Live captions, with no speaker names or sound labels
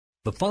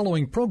The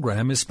following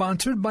program is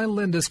sponsored by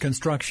Lindus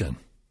Construction.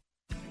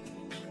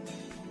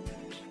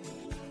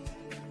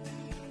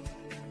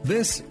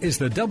 This is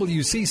the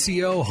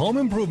WCCO Home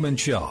Improvement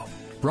Show,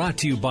 brought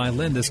to you by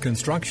Lindus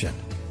Construction.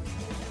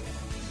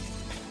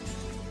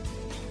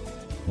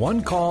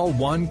 One call,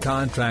 one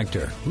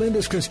contractor.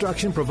 Lindus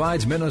Construction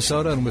provides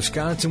Minnesota and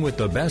Wisconsin with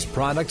the best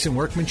products and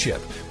workmanship.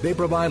 They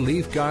provide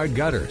leaf guard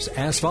gutters,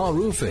 asphalt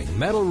roofing,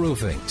 metal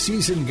roofing,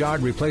 season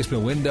guard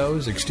replacement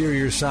windows,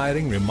 exterior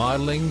siding,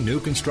 remodeling, new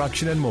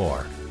construction, and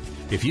more.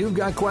 If you've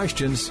got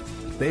questions,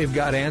 they've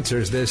got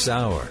answers this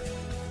hour.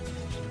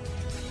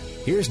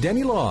 Here's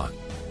Denny Long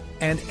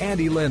and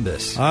Andy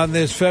Lindus. On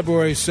this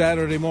February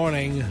Saturday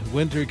morning,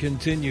 winter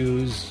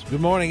continues.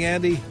 Good morning,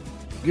 Andy.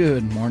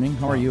 Good morning.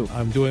 How are you?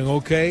 I'm doing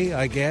okay,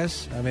 I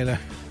guess. I mean,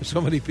 so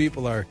many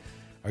people are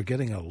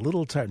getting a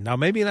little tired. Now,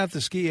 maybe not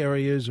the ski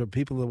areas or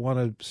people that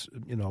want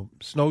to,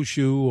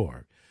 snowshoe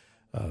or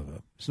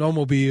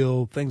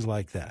snowmobile, things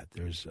like that.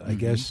 There's, I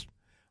guess,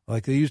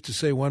 like they used to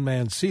say, one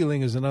man's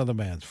ceiling is another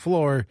man's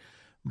floor.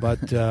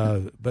 But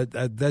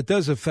that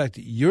does affect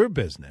your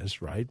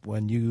business, right,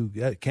 when you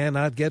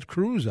cannot get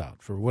crews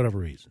out for whatever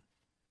reason.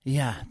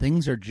 Yeah,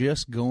 things are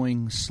just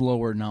going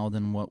slower now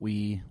than what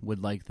we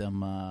would like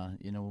them.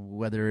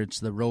 Whether it's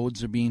the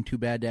roads are being too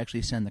bad to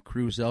actually send the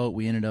crews out.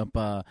 We ended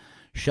up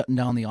shutting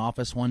down the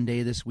office one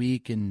day this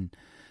week and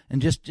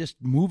just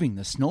moving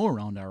the snow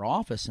around our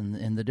office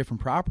and the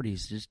different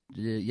properties. Just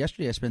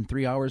yesterday I spent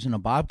 3 hours in a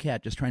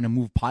Bobcat just trying to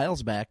move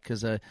piles back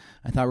because I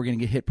thought we were going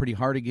to get hit pretty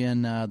hard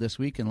again this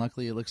week, and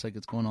luckily it looks like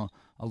it's going a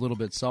little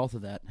bit south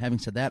of that. Having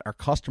said that, our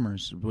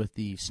customers with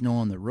the snow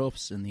on the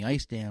roofs and the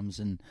ice dams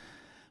and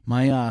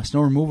my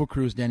snow removal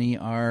crews, Denny,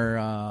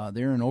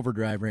 they're in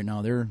overdrive right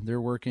now. They're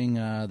working.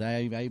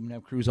 I even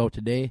have crews out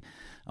today,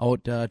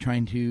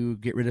 trying to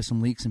get rid of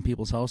some leaks in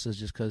people's houses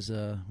just because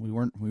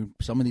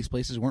some of these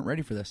places weren't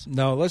ready for this.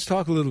 Now let's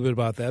talk a little bit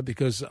about that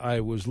because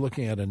I was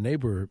looking at a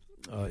neighbor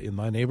in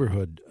my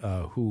neighborhood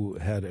who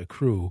had a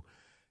crew,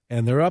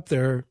 and they're up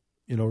there,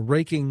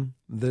 raking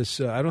this.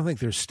 I don't think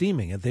they're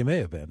steaming it. They may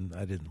have been.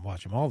 I didn't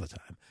watch them all the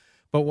time,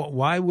 but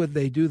why would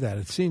they do that?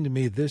 It seemed to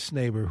me this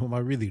neighbor, whom I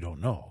really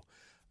don't know,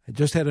 I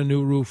just had a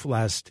new roof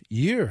last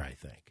year, I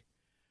think.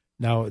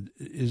 Now,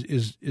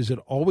 is it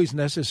always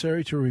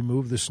necessary to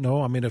remove the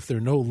snow? I mean, if there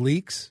are no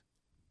leaks,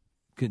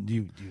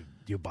 do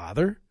you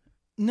bother?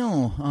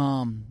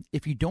 No.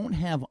 If you don't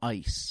have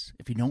ice,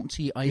 if you don't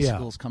see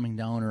icicles coming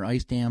down or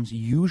ice dams,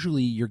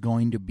 usually you're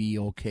going to be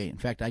okay. In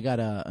fact, I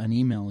got an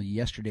email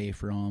yesterday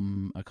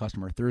from a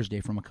customer, Thursday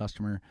from a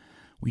customer.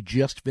 We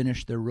just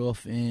finished their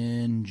roof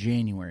in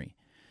January.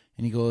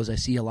 And he goes, I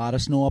see a lot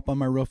of snow up on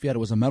my roof yet. It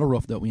was a metal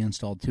roof that we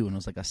installed, too, and it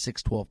was like a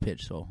 612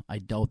 pitch, so I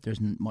doubt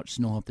there's much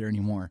snow up there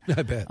anymore.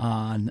 I bet.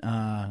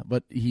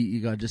 But you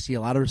got to just see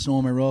a lot of snow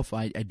on my roof.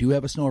 I do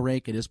have a snow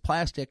rake. It is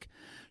plastic.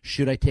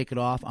 Should I take it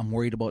off? I'm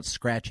worried about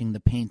scratching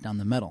the paint on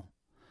the metal.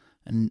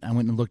 And I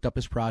went and looked up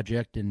his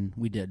project, and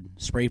we did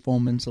spray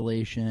foam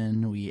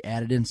insulation. We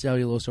added in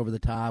cellulose over the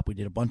top. We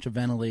did a bunch of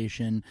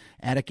ventilation,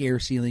 attic air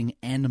sealing,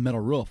 and a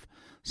metal roof.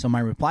 So my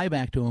reply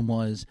back to him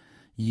was,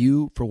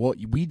 for what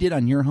we did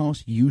on your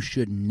house, you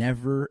should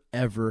never,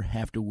 ever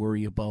have to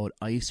worry about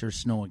ice or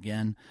snow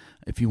again.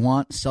 If you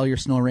want, sell your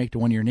snow rake to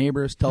one of your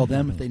neighbors. Tell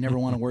them if they never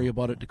want to worry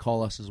about it to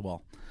call us as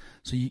well.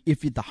 So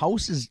if the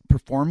house is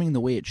performing the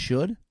way it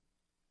should,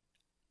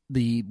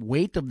 the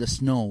weight of the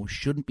snow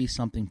shouldn't be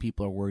something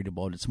people are worried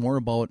about. It's more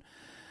about,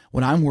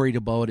 what I'm worried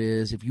about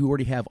is if you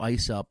already have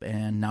ice up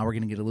and now we're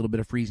going to get a little bit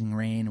of freezing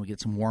rain, we get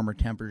some warmer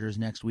temperatures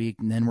next week,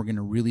 and then we're going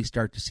to really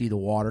start to see the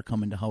water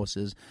come into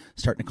houses,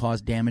 starting to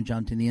cause damage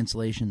onto the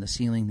insulation, the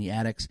ceiling, the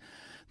attics.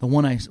 The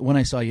one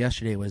I saw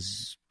yesterday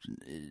was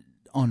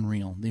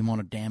unreal, the amount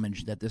of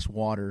damage that this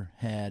water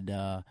had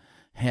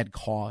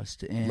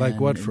caused. And like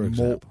what, for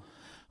example?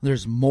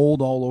 There's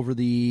mold all over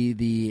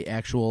the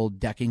actual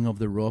decking of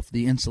the roof.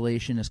 The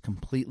insulation is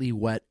completely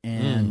wet,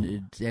 and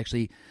it's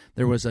actually,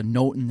 there was a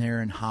note in there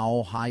on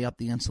how high up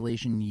the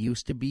insulation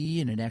used to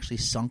be, and it actually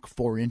sunk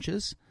 4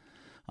 inches,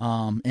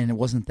 and it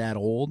wasn't that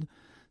old.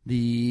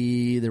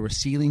 There was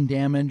ceiling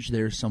damage.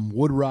 There's some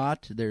wood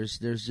rot. There's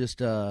just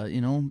for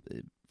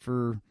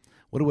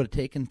what it would have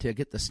taken to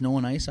get the snow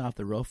and ice off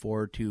the roof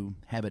or to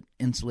have it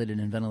insulated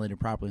and ventilated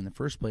properly in the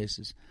first place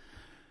is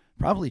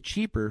probably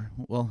cheaper.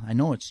 Well, I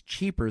know it's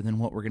cheaper than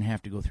what we're going to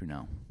have to go through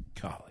now.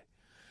 Golly.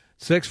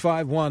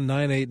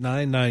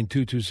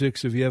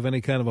 651-989-9226. If you have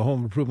any kind of a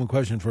home improvement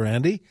question for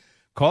Andy,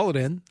 call it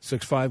in,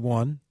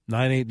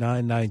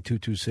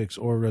 651-989-9226,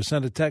 or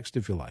send a text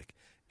if you like,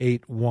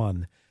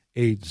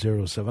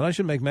 81807. I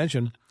should make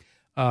mention,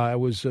 I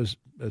was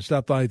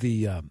stopped by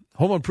the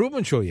home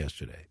improvement show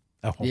yesterday.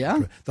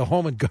 The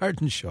home and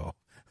garden show.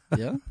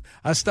 Yeah,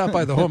 I stop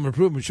by the home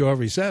improvement show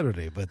every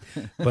Saturday, but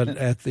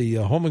at the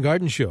home and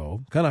garden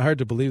show, kind of hard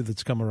to believe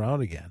that's come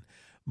around again.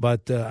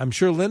 But I'm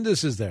sure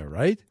Lindus is there,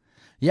 right?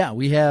 Yeah,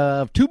 we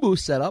have 2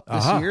 booths set up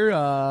this year.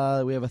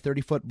 We have a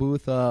 30-foot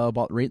booth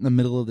about right in the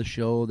middle of the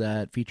show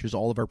that features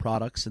all of our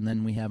products, and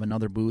then we have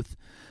another booth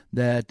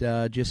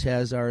that just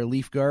has our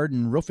leaf guard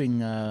and roofing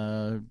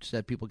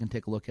that people can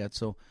take a look at.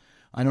 So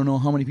I don't know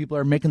how many people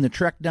are making the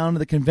trek down to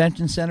the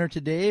convention center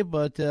today,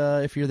 but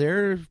if you're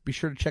there, be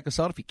sure to check us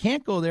out. If you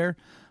can't go there,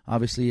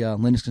 obviously,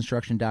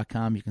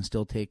 lindusconstruction.com, you can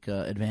still take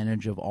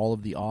advantage of all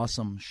of the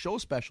awesome show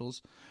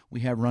specials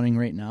we have running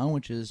right now,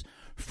 which is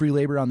free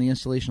labor on the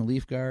installation of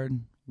leaf guard,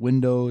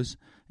 windows,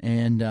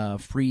 and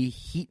free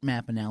heat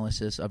map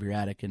analysis of your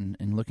attic. And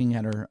looking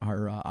at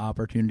our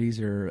opportunities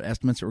or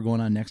estimates that we're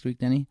going on next week,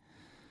 Denny.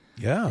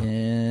 Yeah.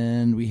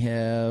 And we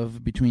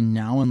have between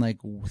now and like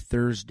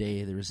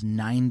Thursday, there's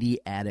 90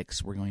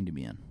 attics we're going to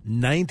be in.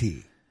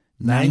 90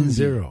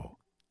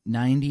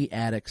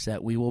 attics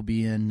that we will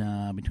be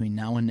in between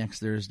now and next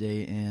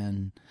Thursday,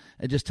 and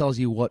it just tells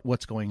you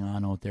what's going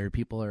on out there.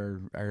 People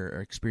are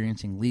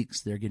experiencing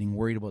leaks. They're getting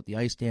worried about the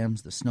ice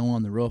dams, the snow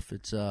on the roof.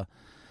 It's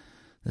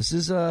this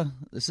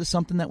is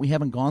something that we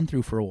haven't gone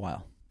through for a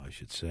while, I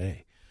should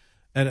say.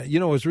 And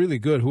it's really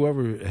good.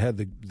 Whoever had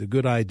the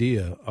good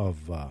idea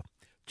of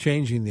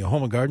changing the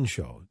Home and Garden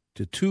Show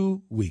to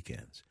 2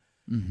 weekends.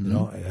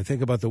 Mm-hmm. I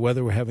think about the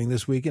weather we're having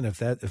this weekend. If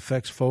that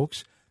affects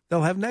folks,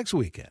 they'll have next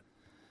weekend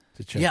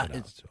to check it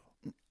out. So.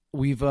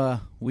 We've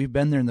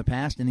been there in the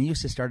past, and it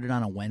used to start it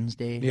on a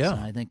Wednesday. Yeah,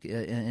 so I think,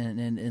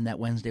 and that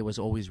Wednesday was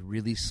always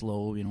really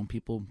slow.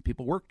 People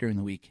work during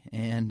the week,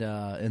 and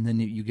then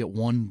you get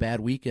one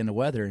bad weekend of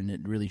weather, and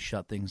it really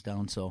shut things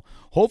down. So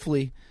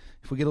hopefully,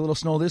 if we get a little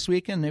snow this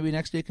weekend, maybe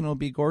next weekend it'll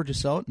be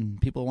gorgeous out,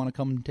 and people want to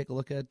come and take a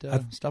look at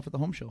stuff at the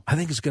home show. I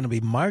think it's going to be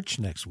March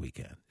next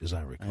weekend, as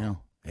I recall. I know.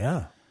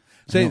 Yeah.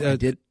 I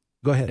did.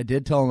 Go ahead. I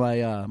did tell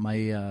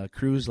my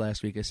crews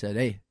last week. I said,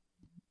 "Hey,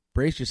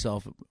 brace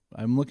yourself.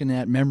 I'm looking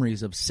at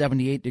memories of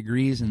 78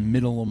 degrees in the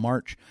middle of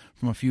March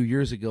from a few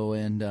years ago,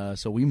 and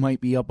so we might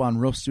be up on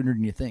roofs sooner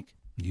than you think."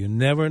 You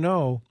never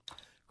know.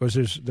 Of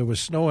course, there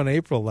was snow in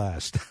April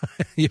last.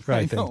 You're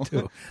right, then,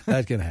 too.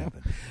 That can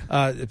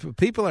happen.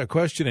 People are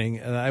questioning,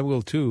 and I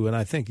will, too, and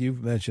I think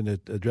you've mentioned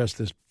it, addressed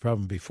this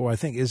problem before. I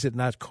think, is it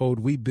not code?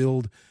 We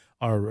build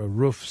our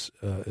roofs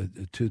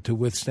to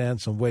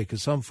withstand some weight,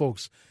 because some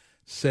folks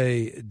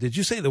say, did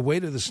you say the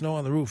weight of the snow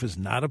on the roof is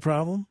not a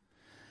problem?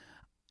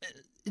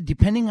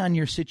 Depending on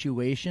your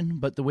situation,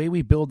 but the way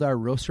we build our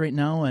roofs right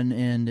now, and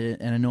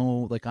I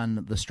know, like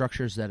on the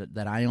structures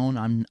that I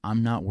own,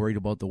 I'm not worried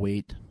about the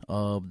weight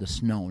of the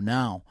snow.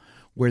 Now,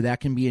 where that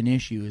can be an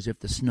issue is if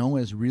the snow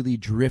has really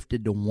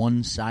drifted to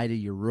one side of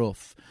your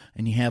roof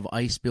and you have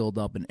ice build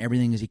up and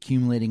everything is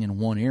accumulating in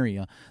one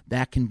area,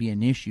 that can be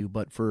an issue.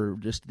 But for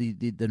just the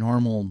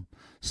normal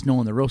snow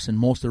on the roofs, and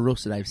most of the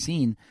roofs that I've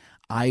seen,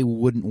 I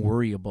wouldn't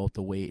worry about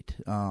the weight.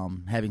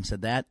 Having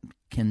said that,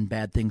 can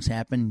bad things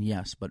happen?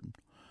 Yes, but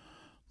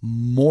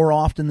more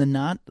often than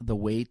not, the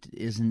weight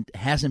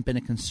hasn't been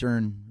a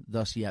concern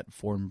thus yet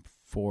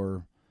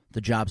for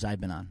the jobs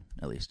I've been on,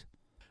 at least.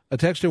 A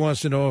texter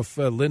wants to know if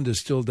Lindus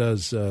still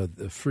does the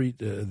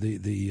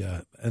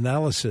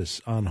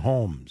analysis on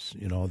homes.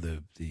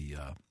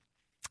 The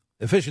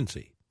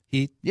efficiency,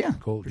 heat,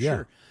 cold.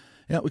 Sure.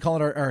 Yeah, we call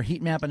it our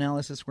heat map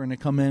analysis. We're going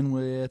to come in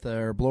with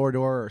our blower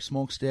door, our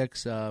smoke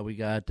sticks. We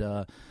got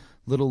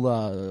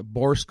little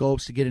bore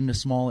scopes to get into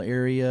small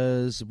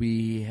areas.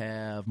 We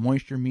have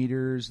moisture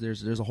meters.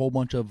 There's a whole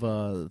bunch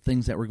of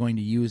things that we're going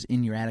to use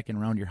in your attic and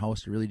around your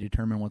house to really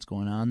determine what's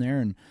going on there.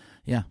 And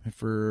yeah,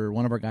 for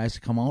one of our guys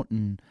to come out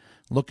and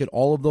look at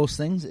all of those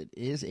things, it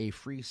is a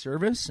free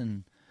service,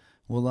 and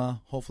we'll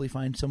hopefully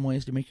find some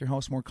ways to make your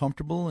house more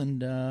comfortable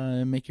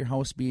and make your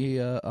house be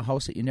a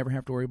house that you never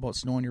have to worry about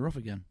snow on your roof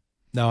again.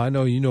 Now, I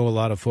know you know a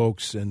lot of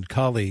folks and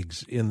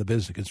colleagues in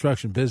the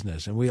construction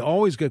business, and we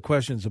always get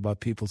questions about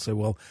people say,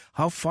 well,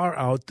 how far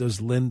out does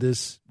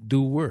Lindus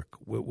do work?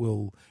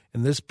 In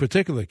this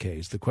particular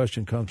case, the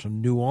question comes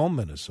from New Ulm,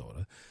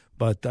 Minnesota,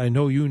 but I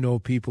know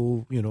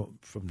people,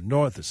 from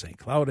north, the St.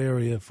 Cloud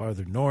area,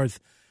 farther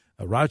north,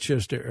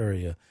 Rochester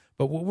area,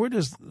 but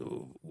where's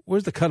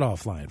the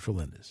cutoff line for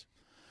Lindus?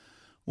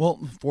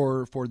 Well,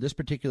 for this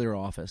particular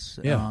office,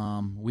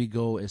 we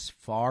go as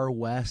far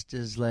west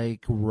as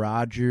like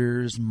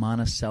Rogers,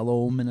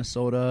 Monticello,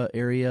 Minnesota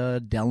area,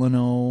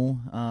 Delano.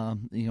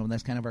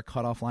 That's kind of our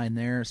cutoff line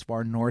there. As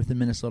far north in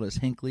Minnesota as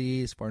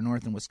Hinckley, as far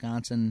north in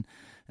Wisconsin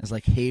as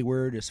like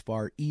Hayward, as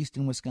far east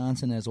in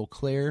Wisconsin as Eau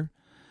Claire,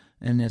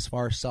 and as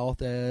far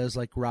south as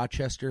like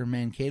Rochester,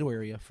 Mankato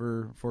area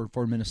for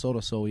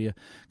Minnesota. So we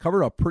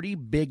cover a pretty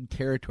big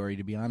territory,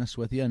 to be honest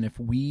with you. And if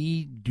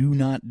we do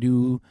not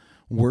do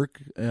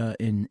work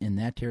in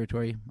that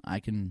territory, I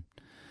can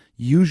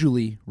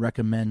usually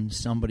recommend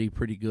somebody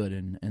pretty good,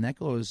 and that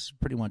goes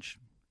pretty much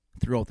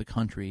throughout the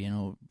country.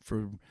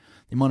 For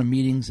the amount of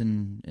meetings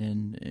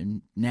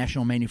and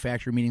national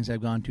manufacturer meetings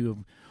I've gone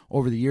to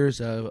over the years,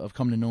 I've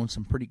come to know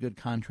some pretty good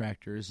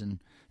contractors in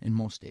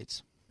most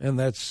states. And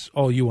that's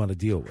all you want to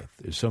deal with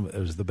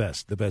is the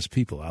best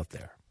people out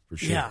there for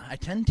sure. Yeah, I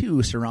tend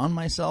to surround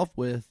myself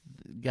with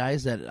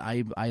guys that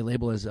I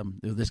label as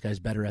this guy's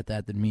better at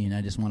that than me, and I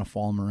just want to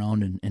follow him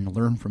around and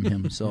learn from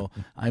him. So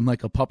I'm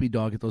like a puppy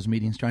dog at those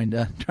meetings, trying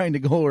to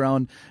go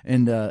around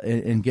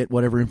and get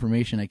whatever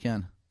information I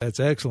can. That's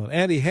excellent.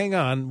 Andy, hang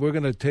on. We're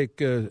going to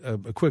take a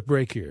quick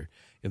break here,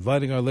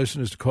 inviting our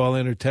listeners to call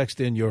in or text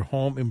in your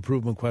home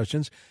improvement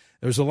questions.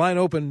 There's a line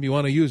open. You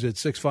want to use it,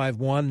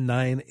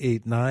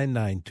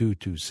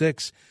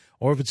 651-989-9226.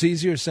 Or if it's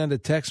easier, send a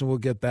text, and we'll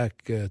get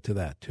back to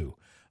that, too.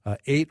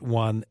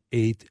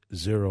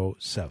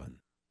 81807.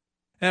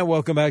 And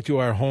welcome back to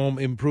our home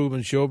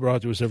improvement show,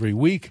 brought to us every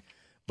week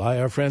by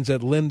our friends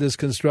at Lindus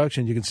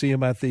Construction. You can see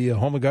them at the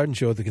Home and Garden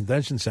Show at the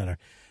Convention Center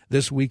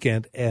this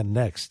weekend and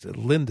next.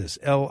 Lindus,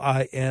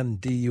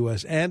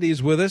 Lindus.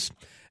 Andy's with us,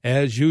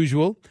 as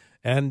usual.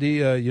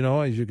 Andy, as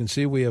you can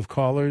see, we have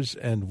callers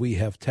and we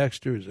have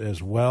texters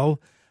as well.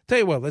 Tell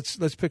you what,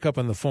 let's pick up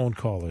on the phone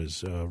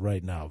callers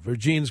right now.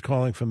 Virgine's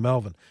calling from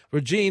Melvin.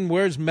 Virgine,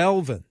 where's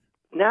Melvin?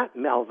 Not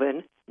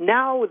Melvin.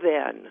 Now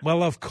then.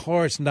 Well, of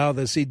course, now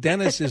then. See,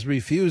 Dennis is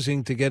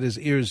refusing to get his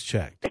ears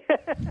checked.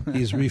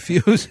 He's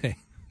refusing.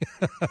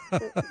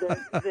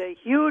 the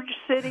huge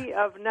city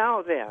of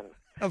Now Then.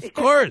 Of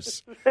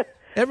course.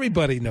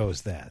 Everybody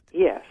knows that.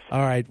 Yes.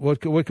 All right,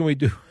 what can we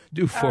do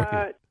for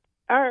you?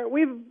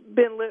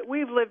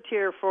 We've lived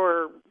here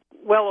for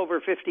well over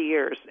 50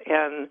 years,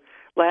 and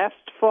last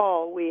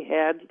fall we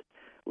had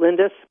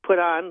Lindus put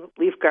on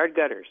leaf guard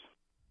gutters.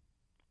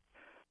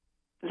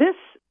 This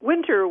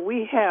winter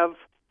we have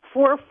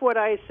 4-foot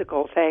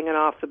icicles hanging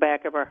off the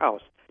back of our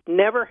house.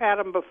 Never had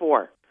them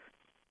before.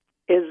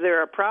 Is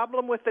there a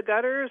problem with the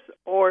gutters,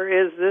 or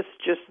is this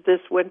just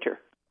this winter?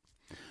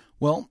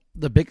 Well,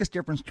 the biggest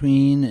difference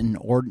between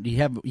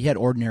you had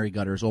ordinary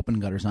gutters, open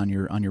gutters on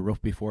your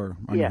roof before,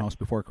 your house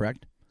before,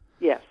 correct?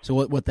 Yes. So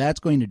what that's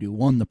going to do,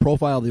 one, the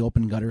profile of the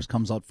open gutters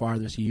comes out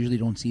farther, so you usually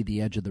don't see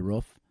the edge of the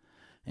roof.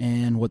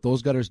 And what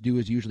those gutters do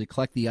is usually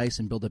collect the ice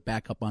and build it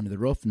back up onto the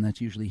roof, and that's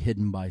usually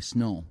hidden by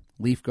snow.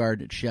 Leaf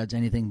guard, it sheds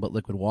anything but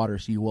liquid water,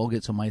 so you will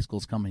get some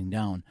icicles coming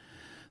down.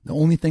 The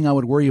only thing I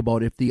would worry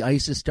about, if the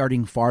ice is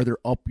starting farther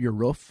up your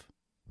roof,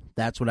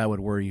 that's what I would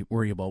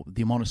worry about.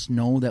 The amount of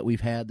snow that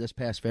we've had this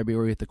past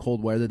February with the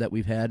cold weather that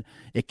we've had,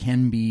 it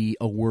can be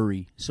a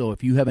worry. So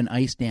if you have an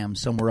ice dam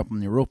somewhere up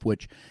on the roof,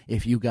 which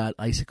if you got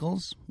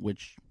icicles,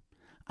 which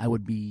I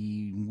would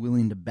be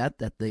willing to bet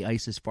that the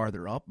ice is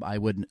farther up, I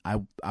would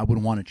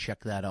want to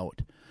check that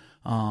out.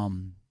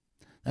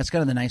 That's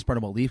kind of the nice part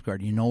about leaf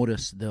guard. You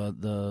notice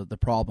the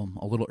problem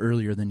a little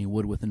earlier than you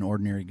would with an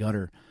ordinary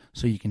gutter,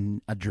 so you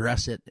can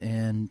address it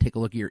and take a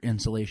look at your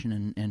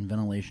insulation and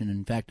ventilation.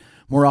 In fact,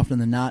 more often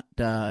than not,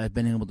 I've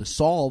been able to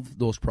solve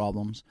those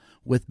problems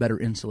with better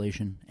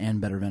insulation and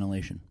better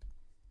ventilation.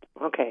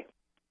 Okay,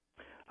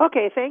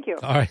 thank you.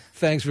 All right,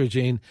 thanks,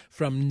 Regine.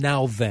 From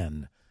Now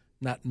Then,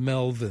 not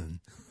Melvin.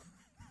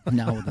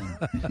 Now Then.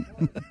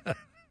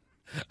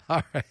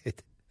 All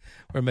right.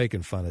 We're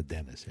making fun of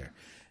Dennis here.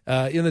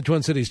 In the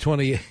Twin Cities,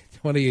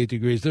 28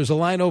 degrees. There's a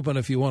line open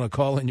if you want to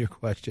call in your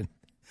question.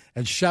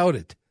 And shout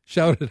it.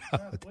 Shout it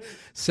out.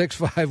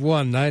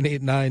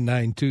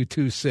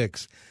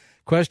 651-989-9226.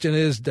 Question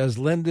is, does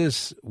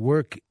Lindus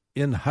work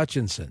in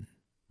Hutchinson?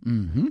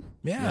 Mm-hmm.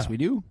 Yeah. Yes, we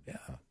do.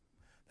 Yeah.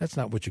 That's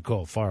not what you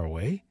call far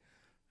away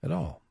at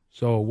all.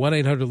 So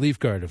 1-800-LEAF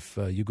GUARD if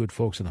you good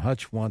folks in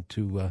Hutch want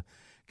to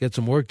get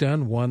some work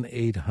done,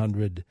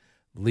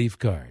 1-800-LEAF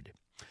GUARD.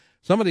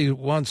 Somebody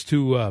wants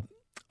to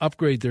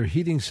upgrade their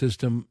heating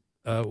system.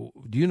 Do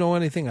you know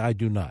anything? I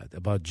do not.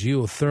 About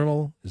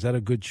geothermal? Is that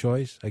a good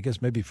choice? I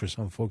guess maybe for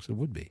some folks it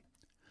would be.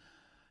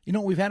 You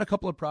know, we've had a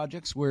couple of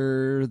projects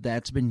where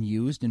that's been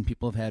used and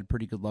people have had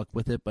pretty good luck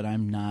with it, but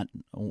I'm not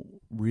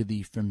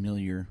really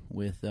familiar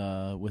with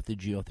the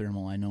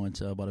geothermal. I know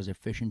it's about as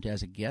efficient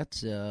as it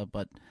gets,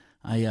 but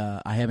I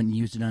haven't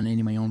used it on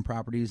any of my own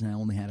properties, and I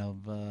only had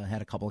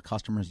a couple of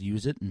customers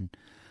use it, and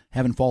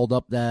haven't followed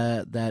up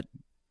that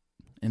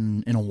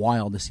in a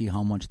while to see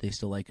how much they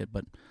still like it.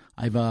 But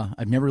I've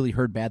never really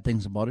heard bad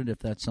things about it. If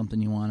that's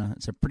something you want to,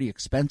 it's a pretty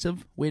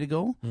expensive way to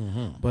go.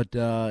 Mm-hmm. But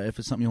if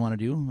it's something you want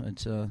to do,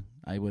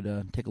 I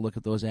would take a look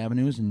at those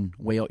avenues and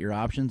weigh out your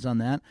options on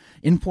that.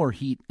 In-floor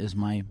heat is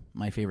my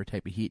favorite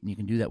type of heat, and you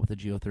can do that with a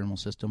geothermal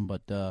system.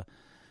 But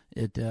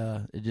it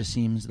just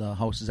seems the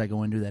houses I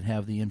go into that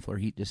have the in-floor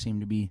heat just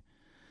seem to be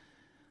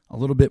a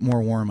little bit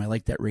more warm. I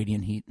like that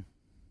radiant heat.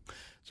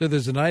 So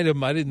there's an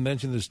item, I didn't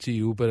mention this to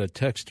you, but a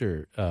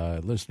texter,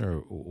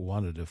 listener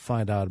wanted to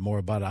find out more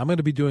about it. I'm going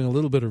to be doing a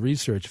little bit of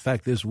research, in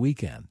fact, this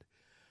weekend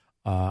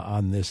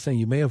on this thing.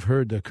 You may have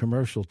heard a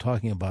commercial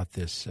talking about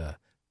this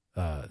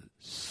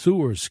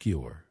sewer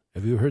skewer.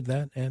 Have you heard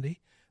that,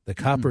 Andy? The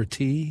copper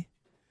T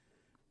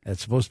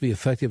that's supposed to be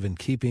effective in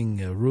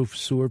keeping roof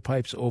sewer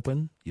pipes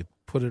open. You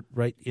put it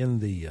right in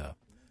the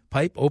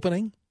pipe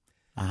opening,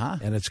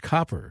 and it's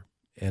copper,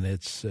 and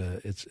it's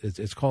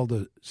called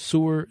a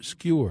sewer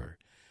skewer.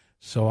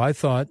 So I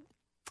thought,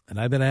 and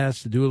I've been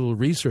asked to do a little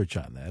research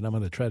on that. I'm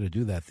going to try to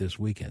do that this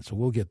weekend. So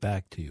we'll get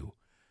back to you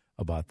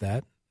about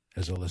that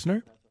as a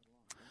listener.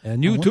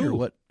 And you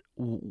too.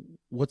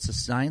 what's the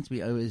science?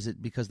 Is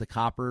it because the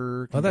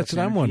copper? Well, that's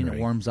what I'm wondering. It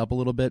warms up a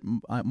little bit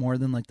more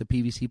than like the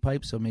PVC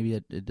pipe, so maybe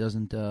it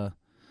doesn't.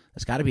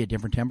 It's got to be a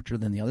different temperature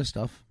than the other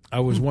stuff. I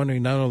was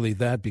wondering not only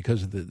that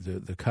because of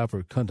the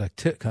copper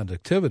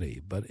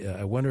conductivity, but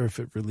I wonder if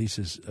it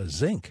releases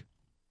zinc.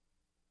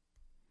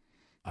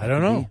 I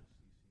don't know.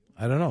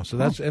 So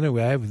that's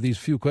anyway. I have these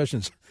few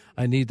questions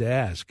I need to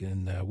ask,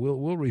 and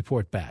we'll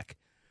report back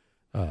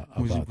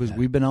about that.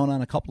 We've been out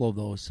on a couple of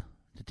those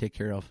to take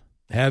care of.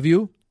 Have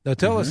you? Now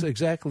tell us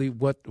exactly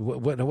what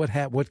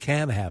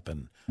can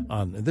happen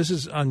on. This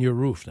is on your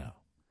roof now.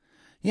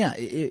 Yeah,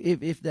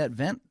 if that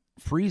vent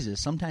freezes,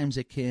 sometimes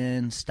it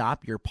can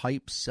stop your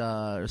pipes,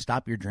 or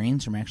stop your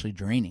drains from actually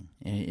draining.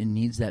 It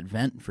needs that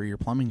vent for your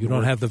plumbing. You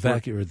don't have the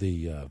vacuum or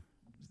the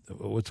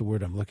what's the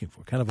word I'm looking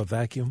for? Kind of a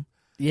vacuum.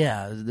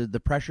 Yeah, the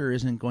pressure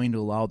isn't going to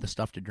allow the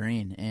stuff to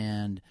drain,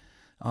 and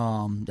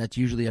that's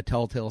usually a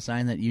telltale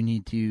sign that you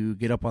need to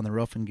get up on the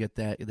roof and get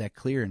that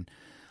clear. And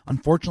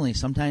unfortunately,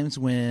 sometimes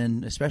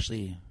when,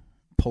 especially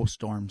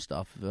post-storm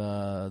stuff,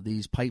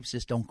 these pipes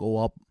just don't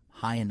go up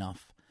high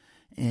enough,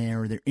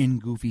 or they're in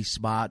goofy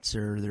spots,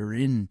 or they're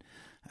in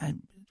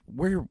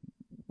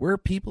where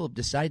people have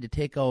decided to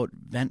take out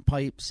vent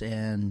pipes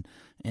and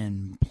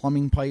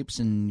plumbing pipes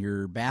and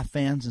your bath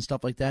fans and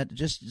stuff like that.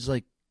 Just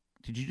like,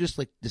 did you just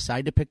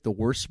decide to pick the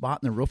worst spot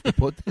in the roof to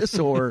put this,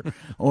 or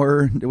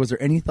was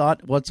there any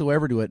thought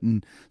whatsoever to it?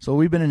 And so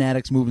we've been in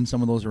attics moving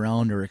some of those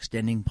around or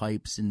extending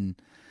pipes. And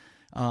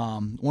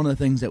one of the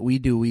things that we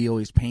do, we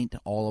always paint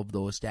all of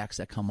those stacks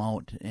that come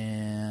out.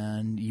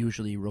 And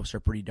usually roofs are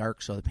pretty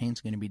dark, so the paint's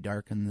going to be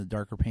dark, and the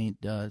darker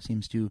paint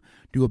seems to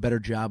do a better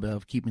job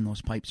of keeping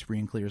those pipes free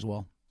and clear as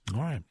well. All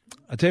right.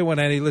 I'll tell you what,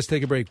 Andy, let's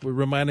take a break. We're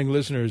reminding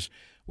listeners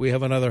we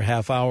have another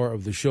half hour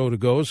of the show to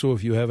go, so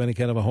if you have any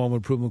kind of a home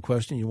improvement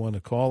question, you want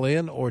to call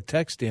in or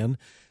text in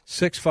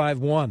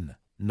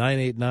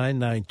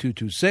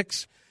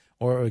 651-989-9226.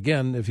 Or,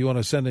 again, if you want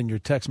to send in your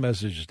text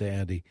messages to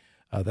Andy,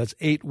 that's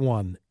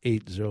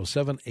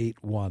 81807,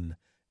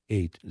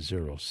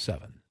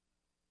 81807.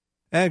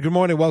 And good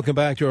morning. Welcome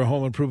back to our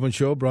home improvement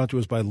show, brought to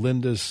us by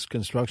Lindus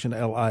Construction,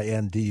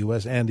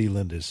 Lindus. Andy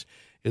Lindus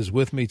is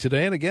with me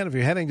today. And again, if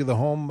you're heading to the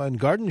Home and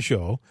Garden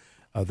Show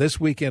this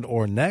weekend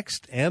or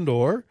next,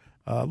 or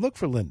look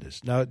for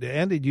Lindus. Now,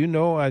 Andy, do you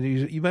know,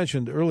 you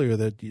mentioned earlier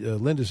that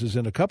Lindus is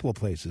in a couple of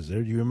places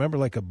there. Do you remember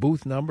like a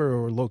booth number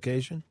or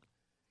location?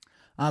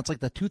 It's like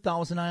the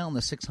 2,000 aisle and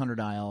the 600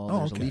 aisle.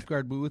 There's okay. a Leaf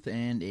Guard booth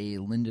and a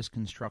Lindus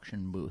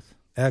Construction booth.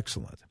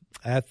 Excellent.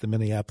 At the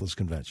Minneapolis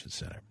Convention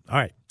Center. All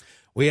right.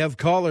 We have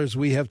callers.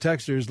 We have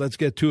texters. Let's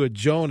get to it.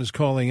 Joan is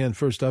calling in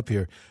first up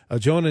here.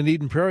 Joan in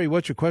Eden Prairie.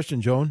 What's your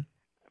question, Joan?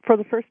 For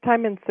the first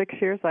time in 6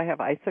 years, I have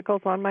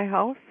icicles on my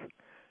house.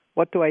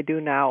 What do I do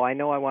now? I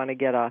know I want to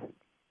get a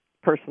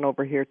person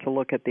over here to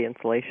look at the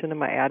insulation in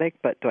my attic,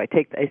 but do I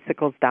take the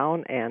icicles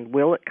down, and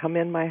will it come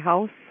in my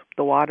house,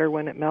 the water,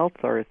 when it melts,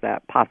 or is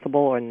that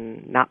possible or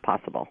not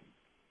possible?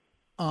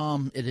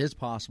 It is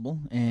possible,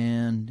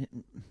 and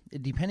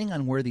depending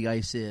on where the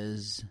ice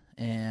is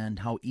and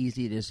how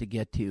easy it is to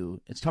get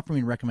to, it's tough for me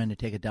to recommend to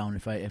take it down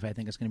if I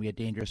think it's going to be a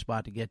dangerous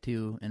spot to get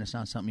to and it's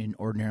not something you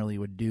ordinarily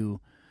would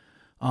do.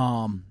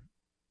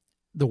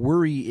 The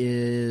worry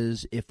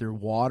is if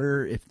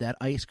that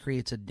ice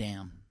creates a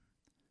dam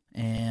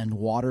and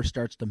water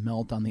starts to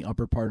melt on the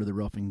upper part of the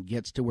roof and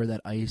gets to where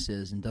that ice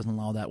is and doesn't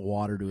allow that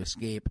water to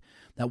escape,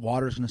 that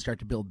water is going to start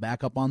to build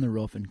back up on the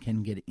roof and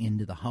can get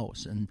into the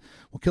house. And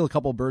we'll kill a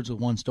couple of birds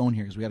with one stone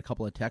here because we got a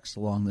couple of texts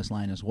along this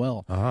line as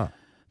well. Uh-huh.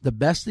 The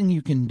best thing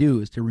you can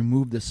do is to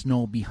remove the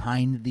snow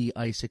behind the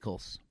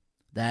icicles.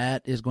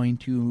 That is going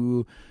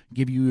to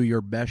give you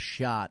your best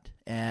shot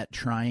at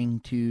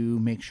trying to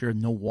make sure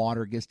no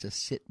water gets to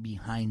sit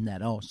behind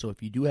that house. So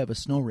if you do have a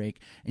snow rake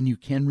and you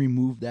can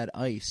remove that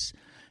ice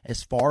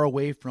as far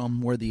away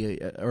from where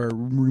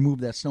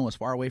remove that snow as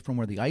far away from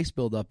where the ice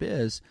buildup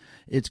is,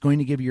 it's going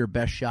to give you your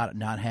best shot at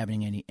not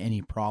having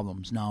any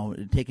problems. Now,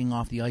 taking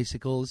off the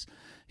icicles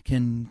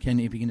can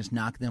if you can just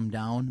knock them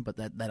down, but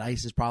that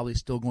ice is probably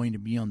still going to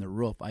be on the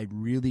roof. I'd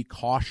really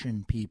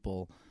caution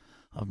people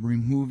of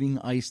removing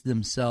ice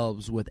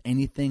themselves with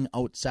anything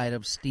outside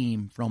of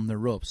steam from the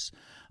roofs.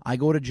 I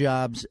go to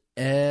jobs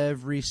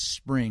every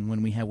spring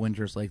when we have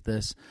winters like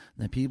this,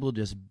 and people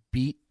just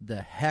beat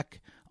the heck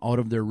out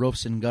of their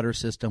roofs and gutter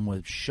system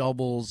with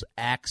shovels,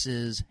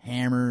 axes,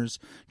 hammers,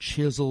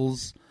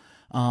 chisels.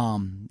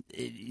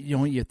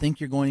 You think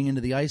you're going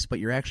into the ice, but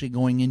you're actually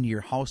going into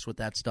your house with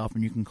that stuff,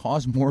 and you can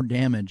cause more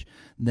damage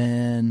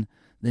than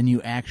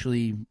you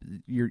actually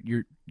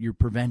you're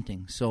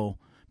preventing. So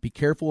be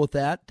careful with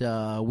that.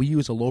 We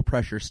use a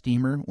low-pressure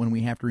steamer when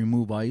we have to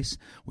remove ice.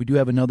 We do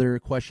have another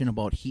question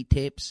about heat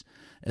tapes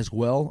as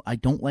well. I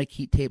don't like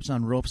heat tapes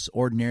on roofs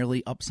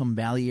ordinarily. Up some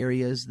valley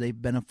areas,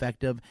 they've been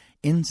effective.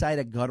 Inside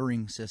a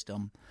guttering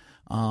system,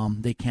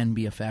 they can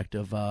be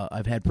effective.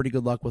 I've had pretty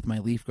good luck with my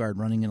leaf guard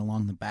running it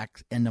along the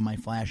back end of my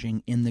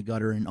flashing in the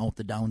gutter and out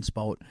the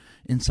downspout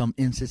in some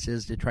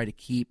instances to try to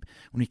keep,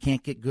 when you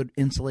can't get good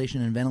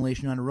insulation and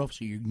ventilation on a roof,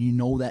 so you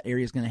know that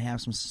area is going to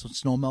have some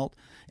snow melt,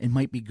 it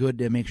might be good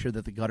to make sure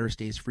that the gutter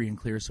stays free and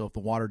clear, so if the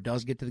water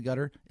does get to the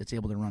gutter, it's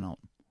able to run out.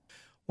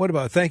 What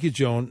about, thank you,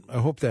 Joan. I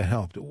hope that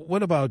helped.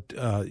 What about,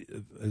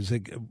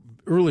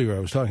 earlier I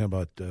was talking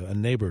about a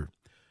neighbor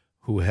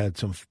who had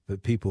some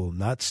people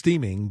not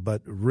steaming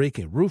but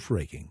roof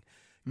raking.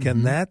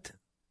 Can that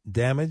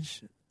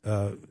damage,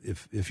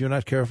 if you're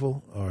not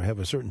careful or have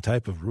a certain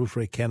type of roof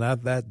rake,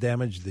 cannot that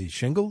damage the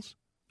shingles?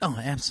 Oh,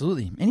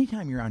 absolutely.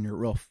 Anytime you're on your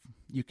roof,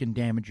 you can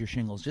damage your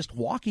shingles. Just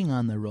walking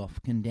on the roof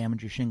can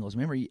damage your shingles.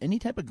 Remember, any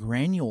type of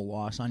granule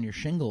loss on your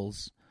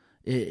shingles,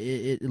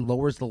 it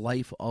lowers the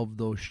life of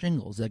those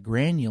shingles. That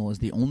granule is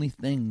the only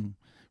thing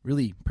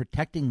really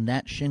protecting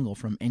that shingle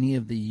from any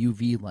of the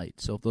UV light.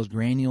 So if those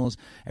granules,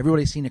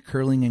 everybody's seen a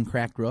curling and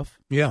cracked roof.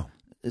 Yeah.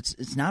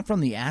 It's not from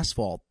the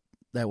asphalt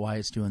that why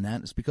it's doing that.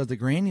 It's because the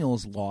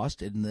granules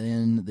lost, and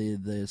then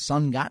the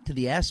sun got to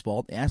the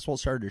asphalt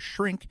started to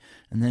shrink,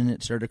 and then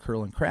it started to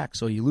curl and crack.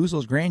 So you lose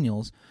those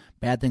granules,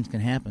 bad things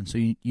can happen. So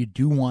you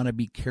do want to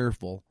be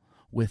careful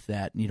with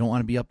that. You don't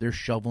want to be up there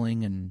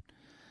shoveling and,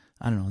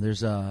 I don't know,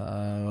 there's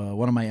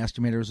one of my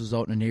estimators was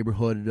out in a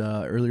neighborhood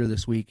earlier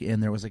this week,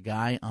 and there was a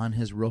guy on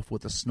his roof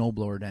with a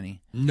snowblower,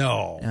 Denny.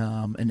 No.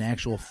 An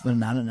actual,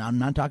 I'm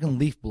not talking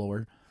leaf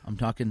blower. I'm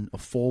talking a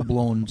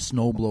full-blown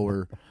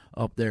snowblower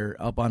up there,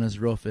 up on his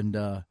roof. And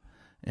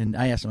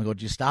I asked him, I go,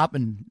 did you stop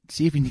and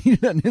see if he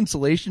needed an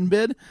insulation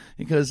bid?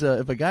 Because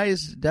if a guy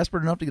is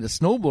desperate enough to get a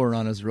snowblower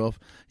on his roof,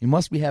 he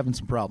must be having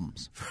some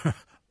problems.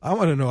 I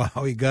want to know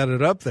how he got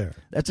it up there.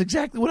 That's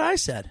exactly what I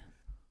said.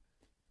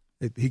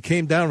 He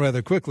came down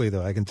rather quickly,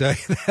 though. I can tell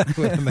you that.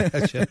 I would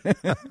imagine.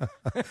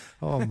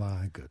 Oh,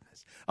 my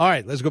goodness. All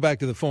right, let's go back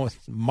to the phone.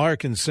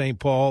 Mark in St.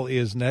 Paul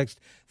is next.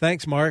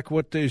 Thanks, Mark.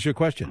 What is your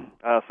question?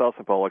 South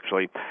St. Paul,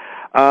 actually.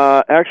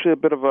 Actually, a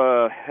bit of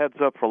a heads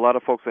up for a lot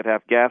of folks that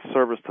have gas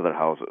service to their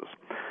houses.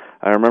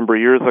 I remember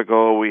years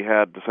ago we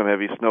had some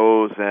heavy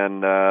snows,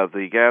 and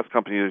the gas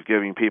company was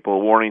giving people a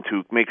warning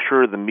to make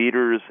sure the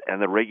meters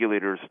and the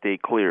regulators stay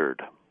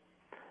cleared,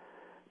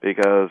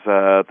 because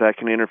that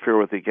can interfere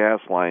with the gas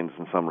lines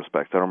in some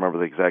respects. I don't remember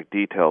the exact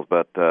details,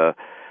 but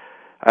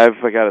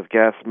I've got a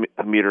gas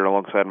meter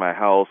alongside my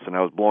house, and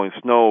I was blowing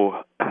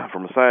snow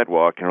from a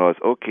sidewalk, and I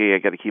realized, okay, I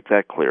got to keep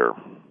that clear.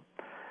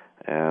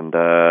 And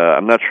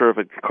I'm not sure if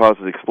it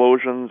causes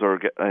explosions or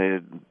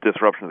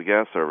disruption of the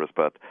gas service,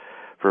 but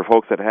for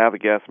folks that have the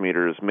gas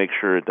meters, make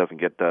sure it doesn't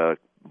get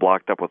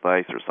blocked up with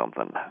ice or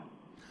something.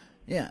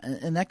 Yeah,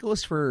 and that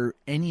goes for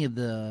any of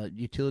the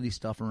utility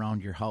stuff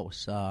around your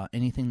house.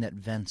 Anything that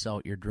vents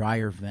out, your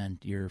dryer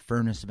vent, your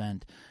furnace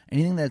vent,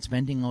 anything that's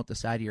venting out the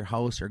side of your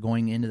house or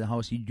going into the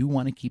house, you do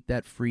want to keep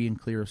that free and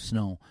clear of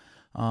snow.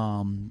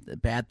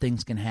 Bad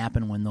things can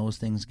happen when those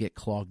things get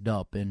clogged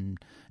up, and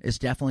it's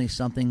definitely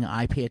something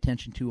I pay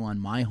attention to on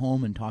my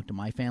home and talk to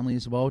my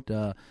families about,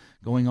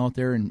 going out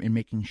there and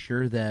making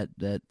sure that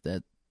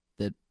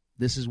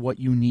this is what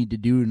you need to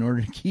do in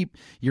order to keep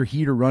your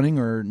heater running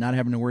or not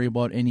having to worry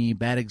about any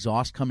bad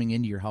exhaust coming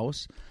into your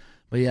house.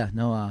 But yeah,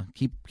 no,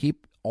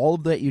 keep all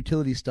of that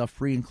utility stuff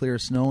free and clear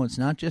of snow. It's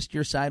not just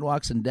your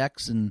sidewalks and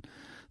decks and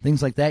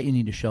things like that you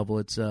need to shovel.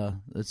 It's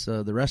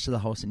the rest of the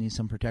house that needs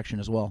some protection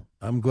as well.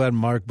 I'm glad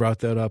Mark brought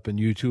that up, and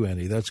you too,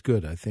 Andy. That's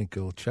good. I think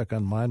I'll check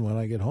on mine when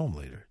I get home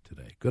later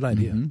today. Good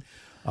idea. Mm-hmm.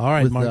 All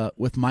right, Mark.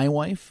 With my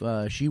wife,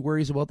 she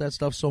worries about that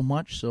stuff so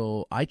much,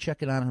 so I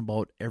check it on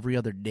about every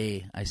other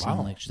day. I seem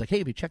like she's like, "Hey,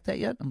 have you checked that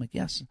yet?" I'm like,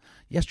 "Yes,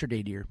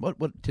 yesterday, dear." What?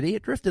 Today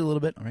it drifted a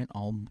little bit. All right,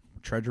 I'll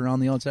trudge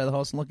around the outside of the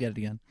house and look at it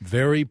again.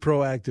 Very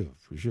proactive,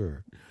 for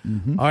sure.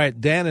 Mm-hmm. All right,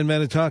 Dan in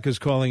Minnetonka is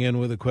calling in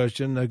with a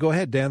question. Go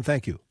ahead, Dan.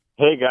 Thank you.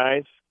 Hey,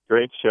 guys.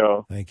 Great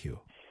show. Thank you.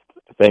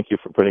 Thank you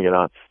for putting it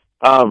on.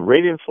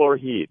 Radiant floor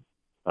heat.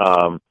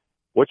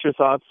 What's your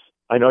thoughts?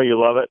 I know you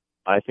love it.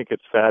 I think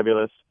it's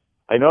fabulous.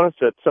 I noticed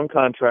that some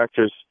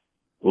contractors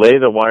lay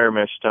the wire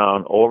mesh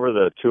down over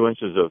the 2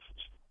 inches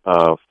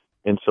of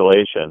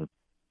insulation,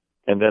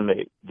 and then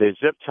they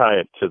zip tie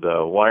it to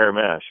the wire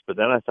mesh. But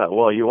then I thought,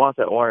 well, you want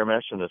that wire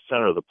mesh in the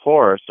center of the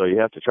pour, so you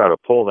have to try to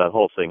pull that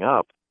whole thing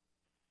up.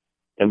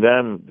 And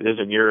then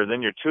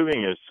your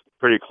tubing is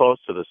pretty close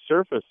to the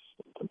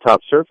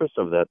top surface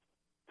of that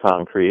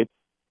concrete.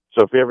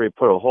 So if you ever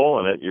put a hole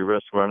in it, you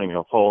risk running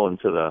a hole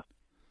into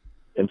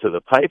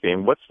the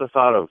piping. What's the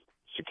thought of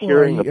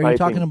securing the piping? Are you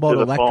talking about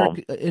to the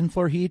electric foam?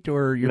 In-floor heat,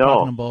 or you're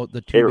talking about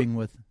the tubing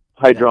with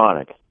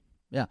hydronic?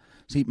 Yeah.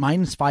 See,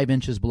 mine's 5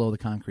 inches below the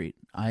concrete.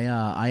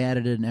 I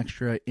added an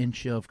extra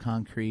inch of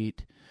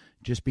concrete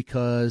just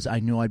because I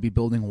knew I'd be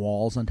building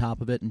walls on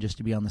top of it, and just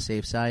to be on the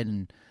safe side.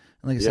 And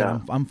like I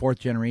said, I'm fourth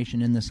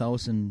generation in this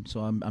house, and so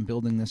I'm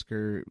building this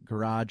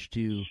garage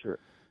to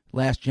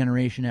last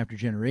generation after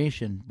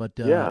generation. But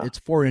it's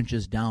 4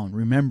 inches down.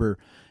 Remember,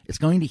 it's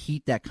going to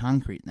heat that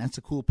concrete, and that's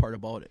the cool part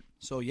about it.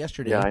 So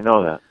yesterday, I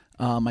know that.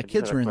 My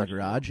kids were in the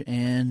garage,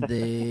 and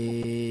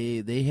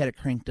they had it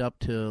cranked up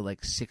to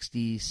like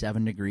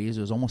 67 degrees.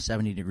 It was almost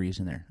 70 degrees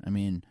in there. I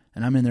mean,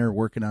 and I'm in there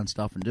working on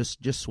stuff and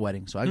just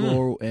sweating. So I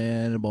go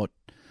and about,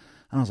 I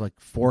don't know, it was like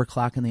 4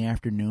 o'clock in the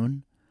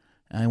afternoon.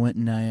 I went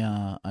and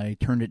I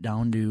turned it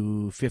down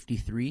to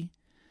 53.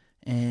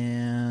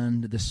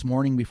 And this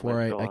morning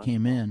before I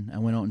came in, I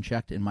went out and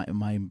checked, and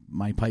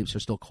my pipes are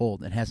still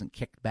cold. It hasn't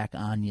kicked back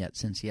on yet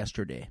since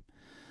yesterday.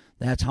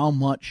 That's how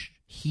much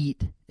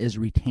heat is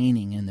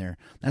retaining in there.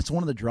 That's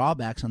one of the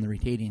drawbacks on the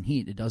retaining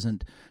heat. It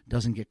doesn't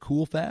get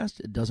cool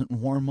fast. It doesn't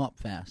warm up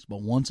fast.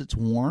 But once it's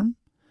warm,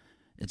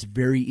 it's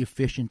very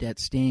efficient at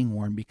staying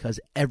warm because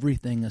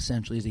everything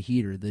essentially is a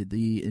heater.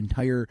 The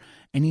entire,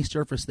 any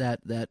surface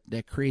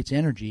that creates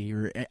energy,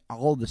 or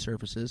all of the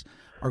surfaces,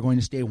 are going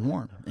to stay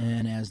warm.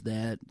 And as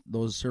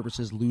those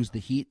surfaces lose the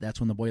heat,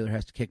 that's when the boiler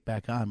has to kick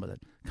back on. But the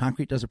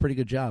concrete does a pretty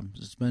good job.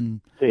 It's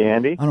been,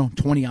 Andy? I don't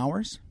know, 20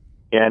 hours?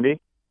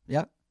 Andy?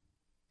 Yeah.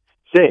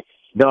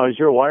 Now, is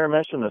your wire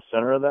mesh in the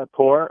center of that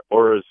pour,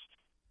 or is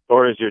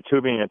your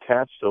tubing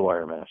attached to the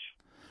wire mesh?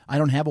 I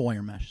don't have a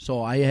wire mesh,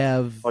 so I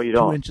have 2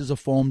 don't? inches of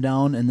foam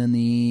down, and then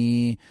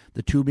the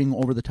tubing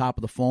over the top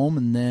of the foam,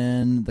 and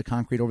then the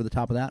concrete over the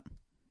top of that.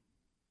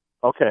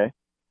 Okay,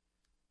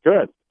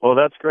 good. Well,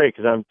 that's great,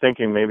 because I'm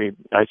thinking maybe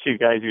I see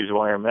guys use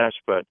wire mesh,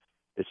 but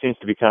it seems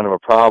to be kind of a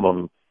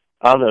problem.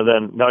 Other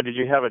than, now, did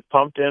you have it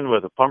pumped in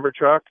with a pumper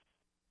truck?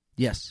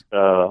 Yes.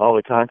 All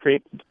the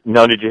concrete?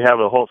 Now, did you have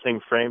the whole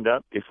thing framed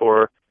up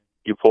before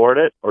you poured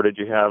it, or did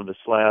you have the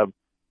slab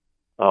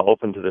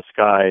open to the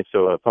sky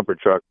so a pumper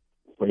truck,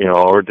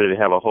 or did it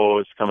have a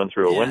hose coming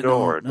through a window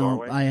or a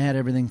doorway? No, I had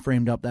everything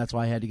framed up. That's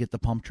why I had to get the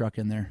pump truck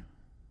in there.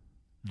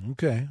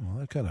 Okay. Well,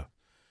 that kind of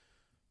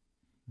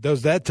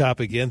does that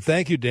topic in.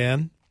 Thank you,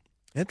 Dan.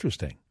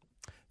 Interesting.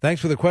 Thanks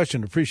for the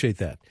question. Appreciate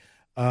that.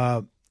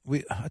 I'll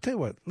tell you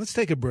what, let's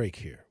take a break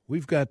here.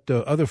 We've got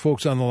other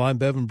folks on the line.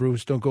 Bev and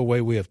Bruce, don't go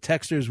away. We have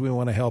texters we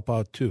want to help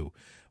out, too,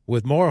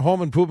 with more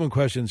home improvement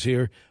questions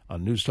here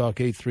on News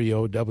Talk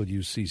 830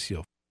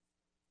 WCCO.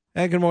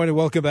 And good morning.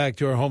 Welcome back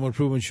to our Home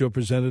Improvement Show,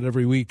 presented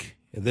every week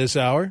at this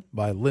hour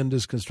by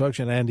Lindus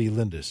Construction. Andy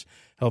Lindus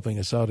helping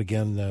us out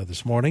again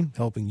this morning,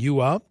 helping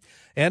you out.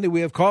 Andy,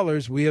 we have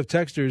callers. We have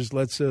texters.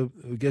 Let's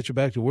get you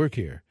back to work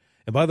here.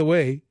 And by the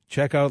way,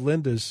 check out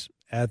Lindus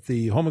at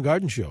the Home and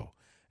Garden Show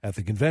at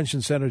the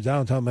Convention Center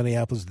downtown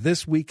Minneapolis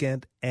this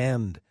weekend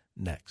and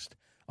next.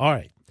 All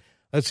right.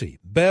 Let's see.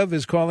 Bev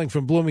is calling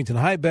from Bloomington.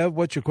 Hi, Bev.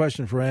 What's your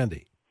question for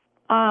Andy?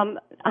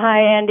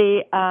 Hi,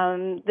 Andy.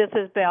 This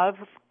is Bev.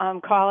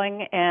 I'm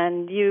calling,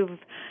 and you've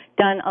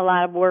done a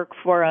lot of work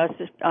for us,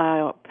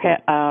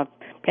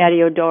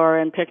 patio door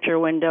and picture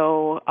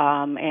window,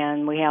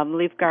 and we have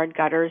leaf guard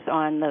gutters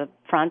on the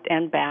front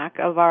and back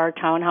of our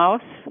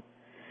townhouse.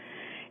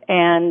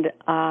 And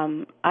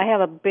I have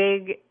a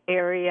big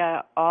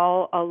area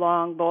all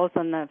along, both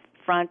on the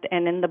front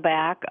and in the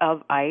back,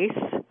 of ice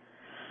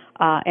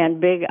and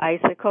big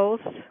icicles.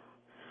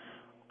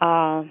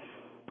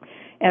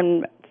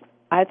 And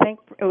I think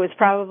it was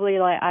probably,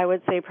 I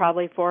would say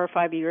probably 4 or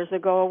 5 years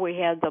ago, we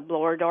had the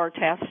blower door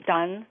test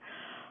done,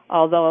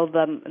 although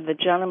the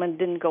gentleman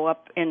didn't go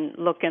up and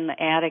look in the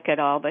attic at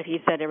all, but he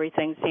said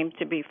everything seemed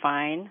to be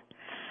fine.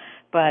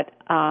 But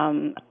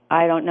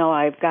I don't know,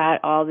 I've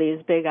got all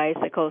these big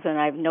icicles, and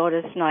I've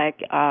noticed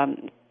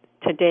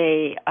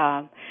today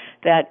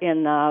that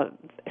in the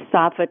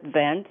soffit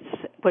vents,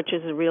 which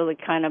is really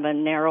kind of a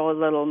narrow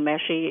little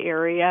meshy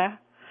area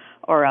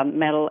or a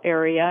metal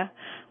area,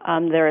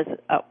 there's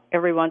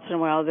every once in a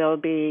while there'll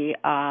be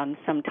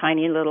some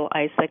tiny little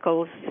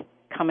icicles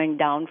coming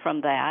down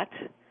from that.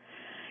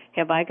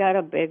 Have I got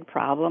a big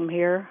problem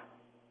here?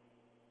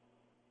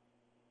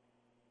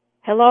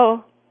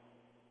 Hello?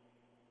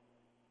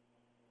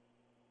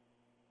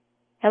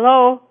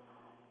 Hello?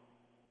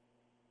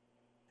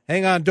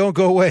 Hang on, don't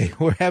go away.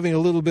 We're having a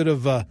little bit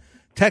of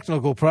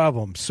technical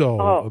problems.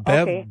 So,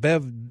 Bev, okay.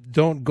 Bev,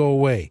 don't go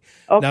away.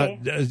 Okay.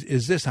 Now,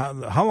 is this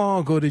how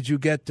long ago did you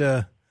get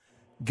the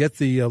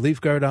leaf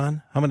guard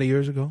on? How many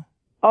years ago?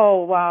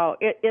 Oh, wow.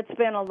 It's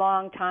been a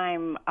long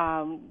time.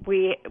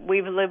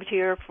 We've lived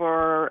here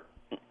for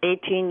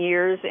 18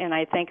 years, and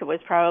I think it was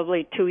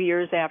probably 2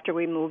 years after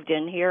we moved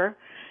in here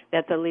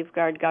that the leaf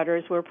guard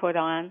gutters were put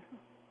on.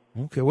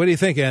 Okay. What do you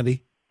think,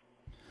 Andy?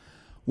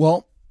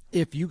 Well,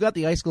 if you got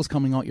the icicles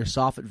coming out your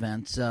soffit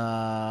vents,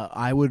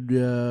 I would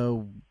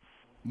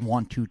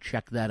want to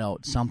check that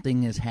out.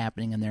 Something is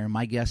happening in there.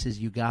 My guess is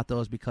you got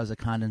those because of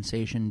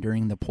condensation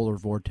during the polar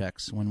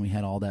vortex when we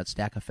had all that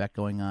stack effect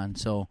going on.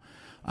 So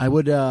I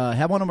would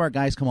have one of our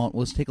guys come out.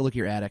 Let's take a look at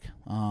your attic.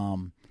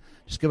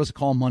 Just give us a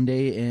call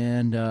Monday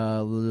and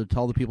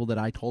tell the people that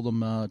I told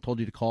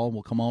you to call.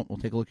 We'll come out. We'll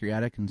take a look at your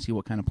attic and see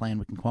what kind of plan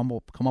we can come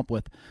up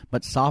with.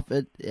 But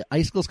soffit,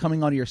 icicles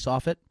coming out of your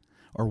soffit,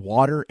 or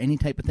water, any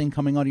type of thing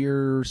coming out of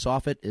your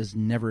soffit is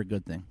never a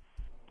good thing.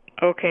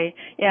 Okay.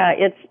 Yeah,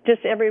 it's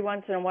just every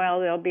once in a while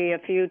there'll be a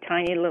few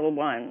tiny little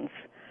ones.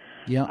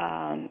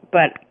 Yeah.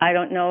 But I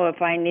don't know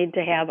if I need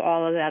to have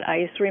all of that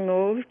ice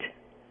removed.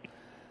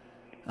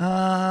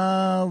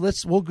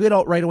 We'll get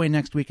out right away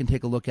next week and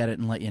take a look at it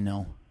and let you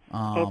know.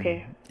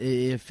 Okay.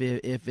 If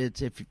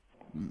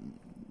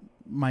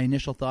my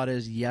initial thought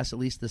is yes, at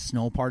least the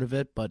snow part of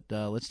it, but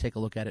let's take a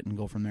look at it and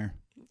go from there.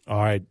 All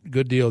right,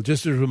 good deal.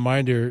 Just a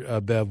reminder,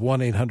 Bev,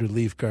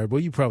 1-800-LEAF-GUARD. Well,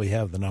 you probably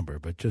have the number,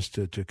 but just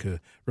to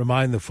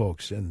remind the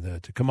folks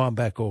and to come on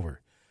back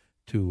over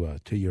to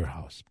your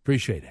house.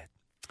 Appreciate it.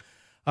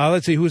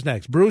 Let's see, who's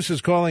next? Bruce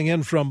is calling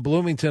in from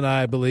Bloomington,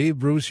 I believe.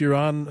 Bruce, you're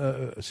on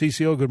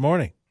CCO. Good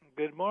morning.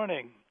 Good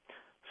morning.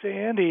 Say,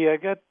 Andy, I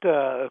got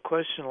a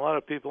question a lot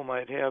of people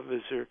might have.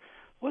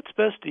 What's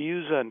best to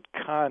use on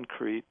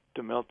concrete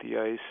to melt the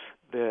ice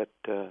that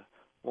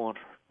won't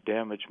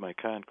damage my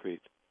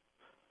concrete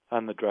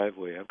on the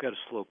driveway? I've got a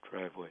sloped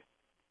driveway.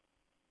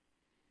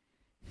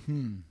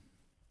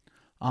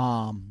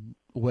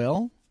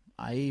 Well,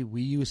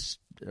 we use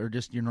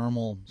just your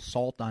normal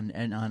salt on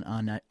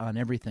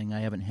everything. I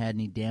haven't had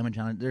any damage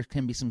on it. There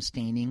can be some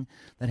staining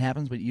that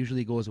happens, but it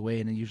usually goes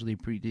away, and it usually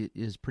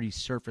is pretty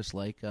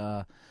surface-like.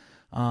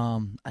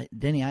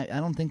 Denny, I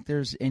don't think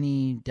there's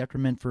any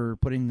detriment for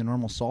putting the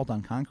normal salt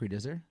on concrete,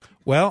 is there?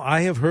 Well,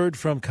 I have heard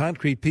from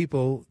concrete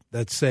people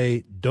that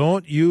say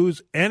don't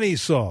use any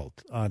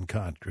salt on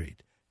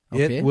concrete.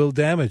 Okay. It will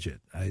damage it.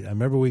 I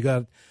remember we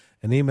got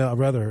an email,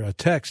 rather a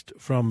text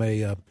from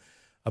a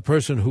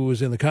person who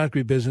was in the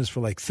concrete business for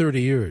like 30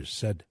 years,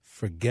 said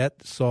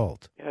forget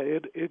salt. Yeah,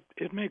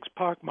 it makes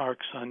pock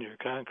marks on your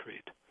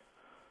concrete.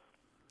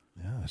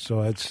 Yeah,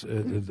 so it's.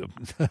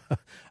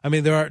 I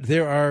mean,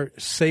 there are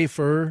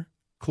safer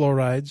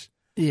chlorides.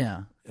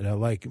 Yeah,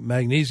 like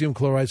magnesium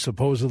chloride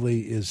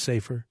supposedly is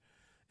safer,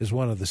 is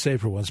one of the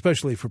safer ones,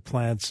 especially for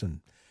plants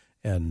and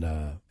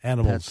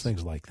animals, pets,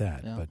 things like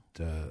that. Yeah.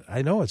 But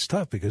I know it's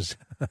tough because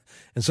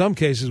in some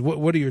cases,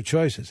 what are your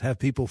choices? Have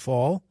people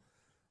fall,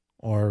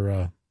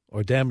 or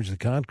damage the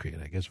concrete?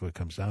 I guess what it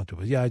comes down to.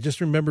 But yeah, I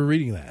just remember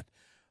reading that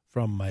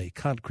from a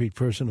concrete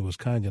person who was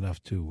kind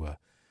enough to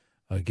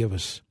give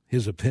us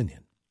his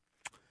opinion.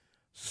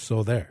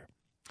 So there.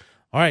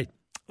 All right,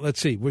 let's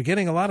see. We're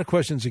getting a lot of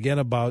questions again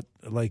about,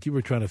 like you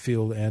were trying to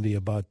field, Andy,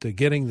 about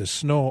getting the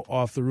snow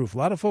off the roof. A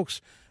lot of folks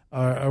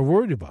are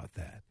worried about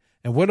that.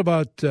 And what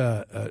about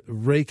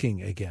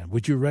raking again?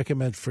 Would you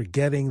recommend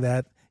forgetting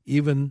that?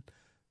 Even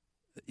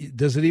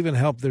does it even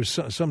help? There's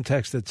some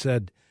text that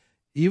said,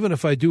 even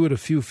if I do it a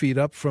few feet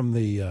up from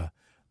the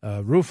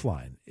roof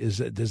line, is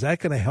that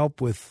going to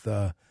help with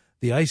the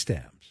ice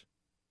dams?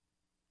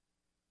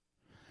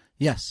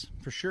 Yes,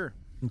 for sure.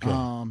 Okay.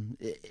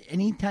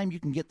 Anytime you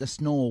can get the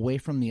snow away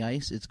from the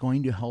ice, it's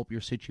going to help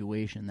your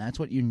situation. That's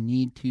what you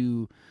need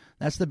to.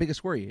 That's the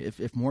biggest worry.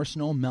 If more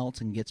snow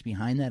melts and gets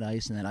behind that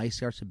ice, and that ice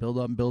starts to build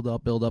up, and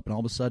all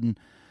of a sudden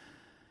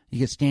you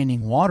get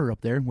standing water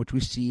up there, which we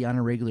see on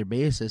a regular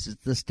basis.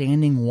 It's the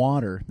standing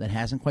water that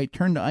hasn't quite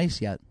turned to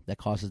ice yet that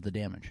causes the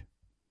damage.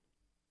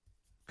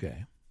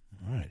 Okay.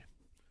 All right.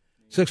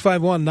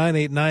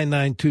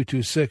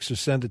 651-989-9226 or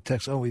send a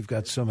text. Oh, we've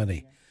got so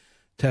many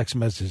text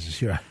messages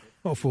here. I don't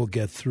know if we'll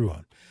get through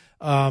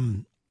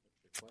them.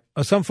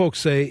 Some folks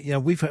say,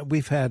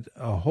 we've had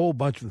a whole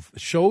bunch of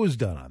shows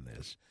done on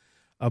this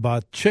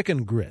about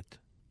chicken grit.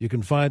 You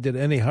can find it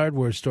at any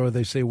hardware store.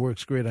 They say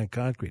works great on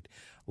concrete.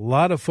 A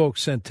lot of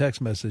folks sent text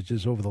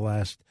messages over the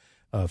last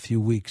few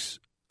weeks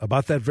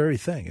about that very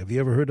thing. Have you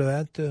ever heard of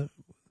that?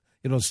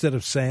 Instead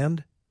of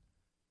sand?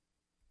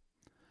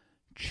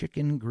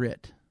 Chicken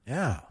grit.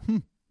 Yeah.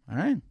 All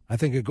right. I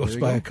think it goes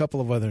by a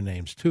couple of other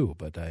names too,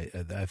 but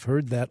I've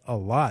heard that a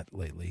lot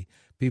lately.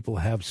 People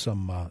have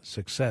some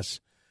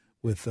success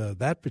with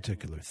that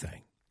particular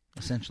thing.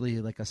 Essentially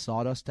like a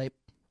sawdust type?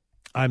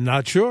 I'm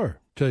not sure,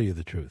 tell you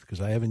the truth,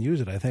 because I haven't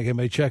used it. I think I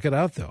may check it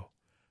out, though,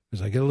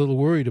 because I get a little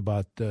worried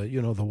about,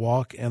 the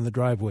walk and the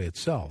driveway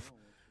itself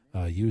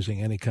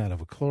using any kind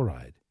of a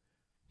chloride.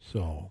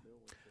 So,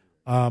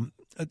 I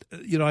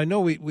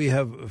know we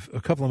have a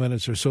couple of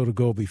minutes or so to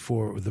go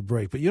before the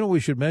break, but we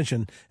should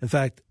mention, in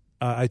fact,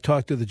 I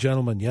talked to the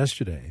gentleman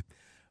yesterday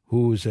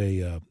who's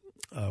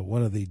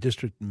one of the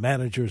district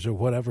managers or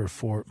whatever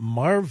for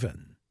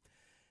Marvin,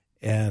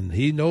 and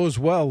he knows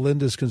well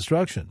Lindus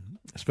Construction,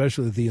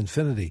 especially the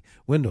Infinity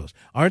windows.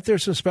 Aren't there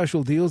some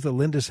special deals that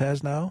Lindus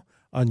has now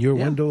on your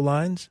window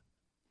lines?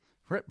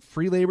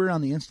 Free labor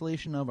on the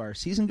installation of our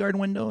Season Guard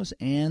windows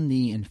and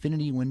the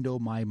Infinity window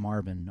by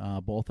Marvin.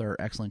 Both are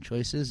excellent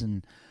choices,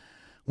 and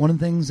one of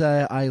the things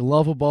I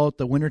love about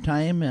the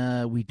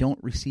wintertime, we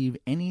don't receive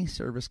any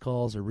service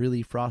calls or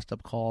really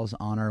frost-up calls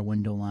on our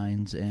window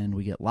lines, and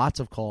we get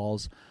lots of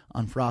calls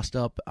on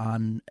frost-up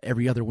on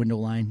every other window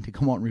line to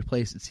come out and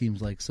replace, it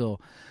seems like. So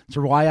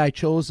why I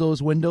chose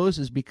those windows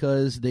is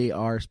because they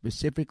are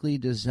specifically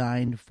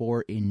designed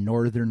for a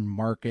northern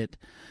market,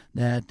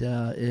 that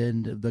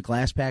and the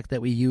glass pack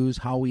that we use,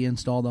 how we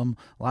install them,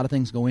 a lot of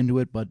things go into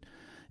it, but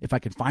if I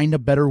could find a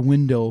better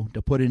window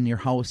to put in your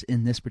house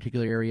in this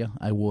particular area,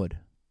 I would.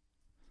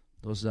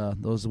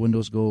 Those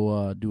windows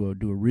go do a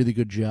really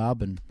good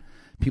job, and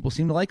people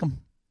seem to like them.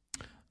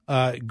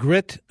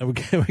 Grit, we're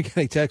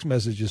getting text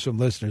messages from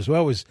listeners. We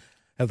always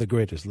have the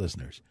greatest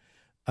listeners.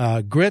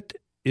 Grit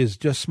is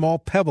just small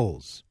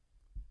pebbles.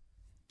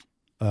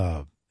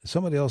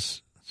 Somebody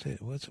else say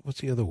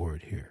what's the other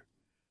word here?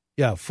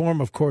 Yeah, form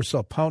of coarse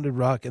salt, pounded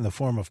rock in the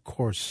form of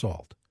coarse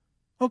salt.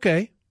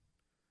 Okay.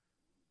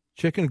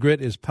 Chicken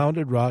grit is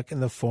pounded rock in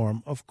the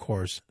form of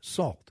coarse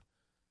salt.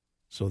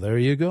 So there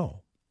you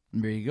go.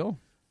 There you go.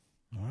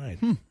 All right.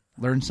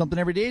 Learn something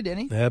every day,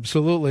 Denny.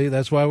 Absolutely.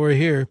 That's why we're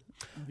here.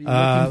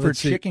 Looking for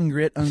chicken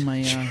grit on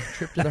my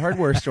trip to the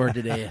hardware store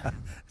today.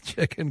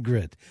 Chicken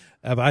grit.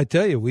 I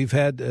tell you, we've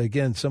had,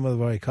 again, some of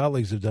my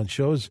colleagues have done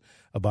shows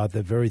about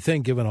that very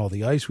thing, given all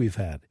the ice we've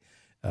had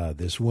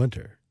this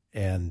winter.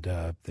 And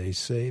they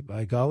say,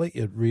 by golly,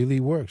 it really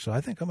works. So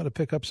I think I'm going to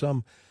pick up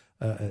some,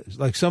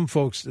 like some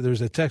folks,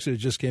 there's a text that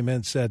just came in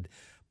and said,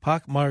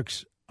 pock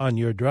marks on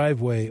your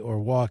driveway or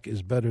walk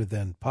is better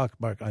than pock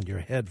mark on your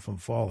head from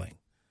falling.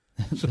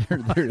 So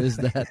there is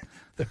that.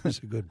 There's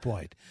a good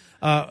point.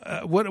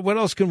 What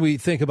else can we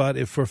think about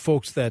if for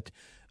folks that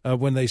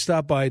when they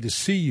stop by to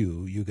see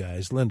you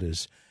guys,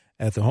 Lindus,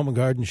 at the Home and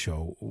Garden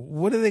Show,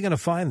 what are they going to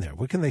find there?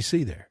 What can they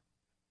see there?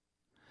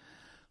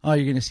 Oh,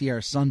 you're going to see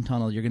our sun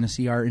tunnel. You're going to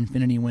see our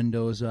infinity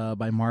windows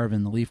by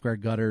Marvin, the leaf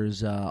guard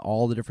gutters,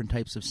 all the different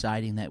types of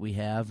siding that we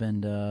have,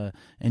 and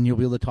you'll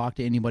be able to talk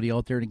to anybody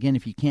out there. And again,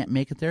 if you can't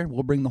make it there,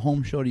 we'll bring the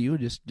home show to you.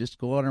 Just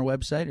go on our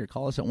website or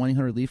call us at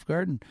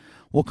 1-800-LEAF-GUARD, and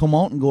we'll come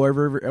out and go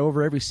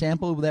over every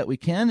sample that we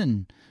can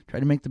and try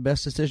to make the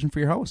best decision for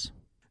your house.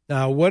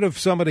 Now, what if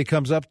somebody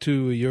comes up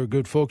to your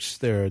good folks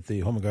there at the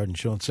Home and Garden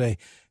Show and say,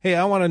 hey,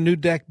 I want a new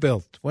deck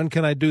built. When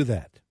can I do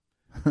that?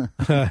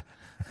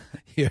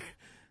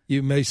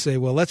 You may say,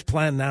 well, let's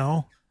plan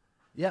now.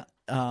 Yeah,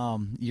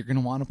 you're going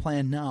to want to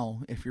plan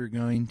now if you're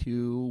going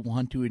to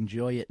want to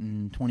enjoy it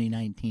in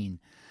 2019.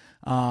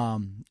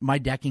 My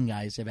decking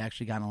guys have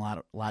actually gotten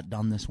a lot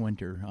done this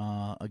winter.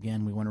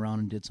 Again, we went around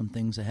and did some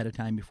things ahead of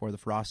time before the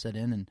frost set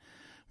in, and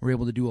we're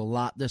able to do a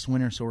lot this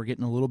winter, so we're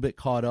getting a little bit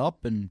caught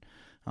up, and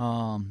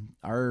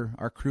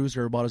our crews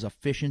are about as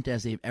efficient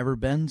as they've ever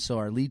been, so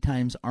our lead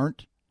times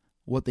aren't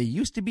what they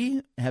used to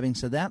be. Having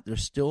said that, they're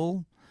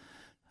still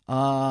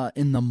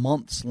in the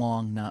months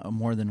long, not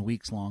more than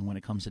weeks long when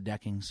it comes to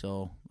decking.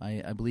 So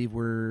I believe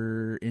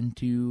we're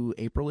into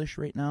April-ish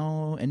right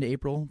now, end of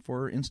April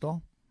for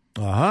install.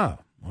 Uh-huh.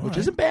 Which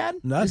isn't bad.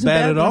 Not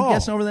bad at all. I'm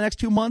guessing over the next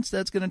 2 months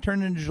that's going to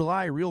turn into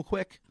July real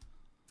quick.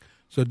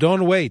 So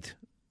don't wait.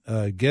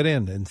 Get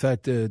in. In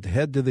fact,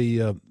 head to the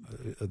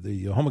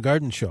Home and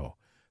Garden Show.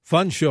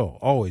 Fun show,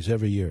 always,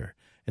 every year.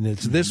 And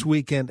it's this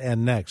weekend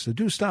and next. So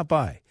do stop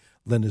by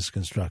Lindus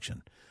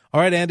Construction. All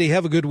right, Andy,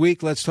 have a good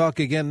week. Let's talk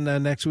again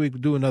next week.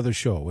 We'll do another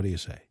show. What do you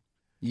say?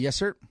 Yes,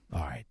 sir.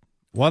 All right.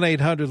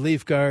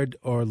 1-800-LEAF-GUARD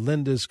or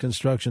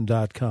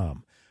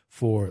lindusconstruction.com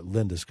for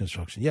Lindus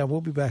Construction. Yeah,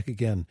 we'll be back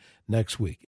again next week.